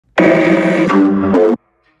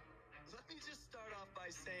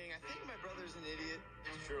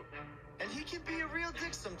true. And he can be a real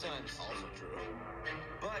dick sometimes. Also true.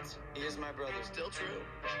 But he is my brother. Still true.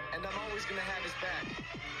 And I'm always gonna have his back.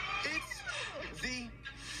 It's the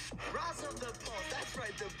rise of the Pauls. That's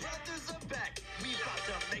right, the brothers are back. We about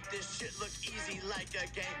to make this shit look easy like a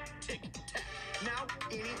game. Tick tack. Now,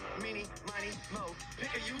 eeny, meeny, miny, mo.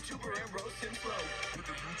 Pick a YouTuber and roast him slow. Pick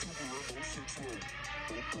a YouTuber and roast him slow.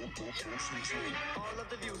 All of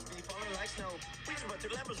the views be falling like snow. We just went to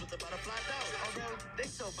lepers with about a flat nose. Although they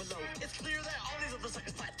so below, it's clear that all these other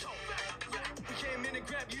suckers plateau. We came in and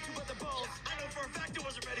grabbed YouTube by the balls. I know for a fact it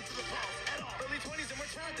wasn't ready for the balls at all. Early 20s and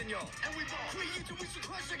we're talented, y'all. And we ball. Create YouTube, we should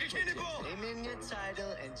crush like a cannonball. Name in your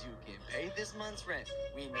title and you can pay this month's rent.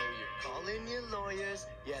 We know you're calling your lawyers.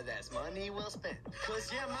 Yeah, that's money well spent.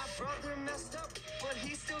 Cause yeah, my brother messed up, but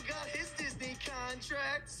he still got his Disney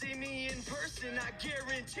contract. See me in person, I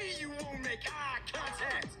guarantee you won't make eye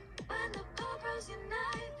contact. When the Bros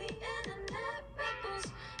unite, the internet rebels.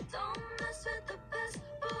 Don't mess with the best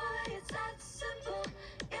boy, it's that simple.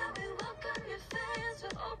 Yeah, we welcome your fans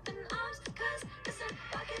with open arms, cause it's a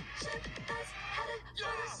rocket ship that's headed for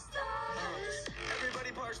the stars.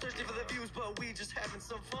 Everybody parts thirsty for the views, but we just having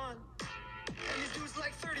some fun. And these dudes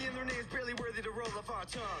like 30 and their names barely worthy to roll off our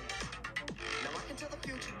tongue. Now I can tell the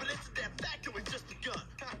future, but it's a damn fact that we've just begun.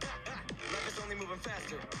 Life is only moving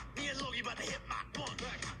faster. Me and Logan about to hit Mach 1.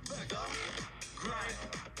 The grind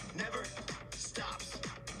never stops.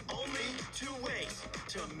 Only 2 ways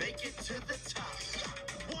to make it to the top.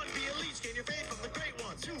 1, be a leech, gain your fame from the great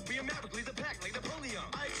ones. 2, be a maverick, lead the pack like Napoleon.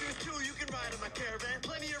 I choose 2, you can ride on my caravan.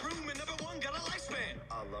 Plenty of room, and number 1 got a lifespan.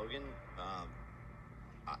 Logan,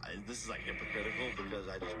 this is like hypocritical because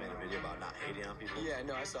I just made a video about not hating on people. Yeah,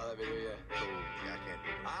 no, I saw that video, yeah. So, yeah, I can't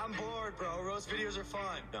do that. I'm bored, bro. Roast videos are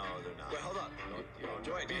fun. No, they're not. Wait, hold on.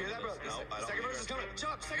 Wait, do you hear that, bro? No, I don't. Second verse is coming.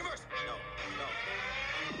 Chop, second verse. No.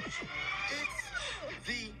 It's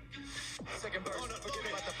the second verse. Forget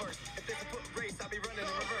about the first. If there's a foot race, I'll be running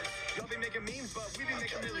in reverse. Y'all be making memes, but we be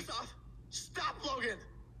making really off. Stop, Logan.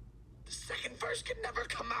 The second verse can never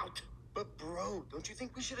come out. But bro, don't you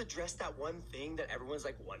think we should address that one thing that everyone's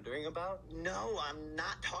like wondering about? No, I'm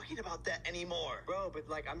not talking about that anymore. Bro, but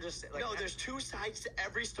like I'm just like no, there's 2 sides to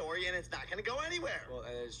every story and it's not gonna go anywhere. Well,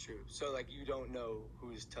 that is true. So like you don't know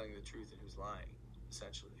who's telling the truth and who's lying,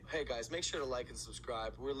 essentially. Hey guys, make sure to like and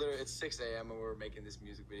subscribe. It's 6 a.m. and we're making this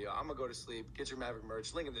music video. I'm gonna go to sleep. Get your Maverick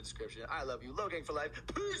merch. Link in the description. I love you. Logan for life.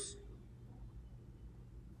 Peace.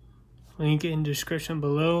 Link in description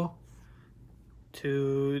below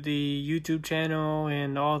to the YouTube channel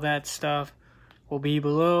and all that stuff will be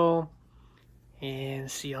below.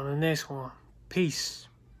 And see you on the next one. Peace.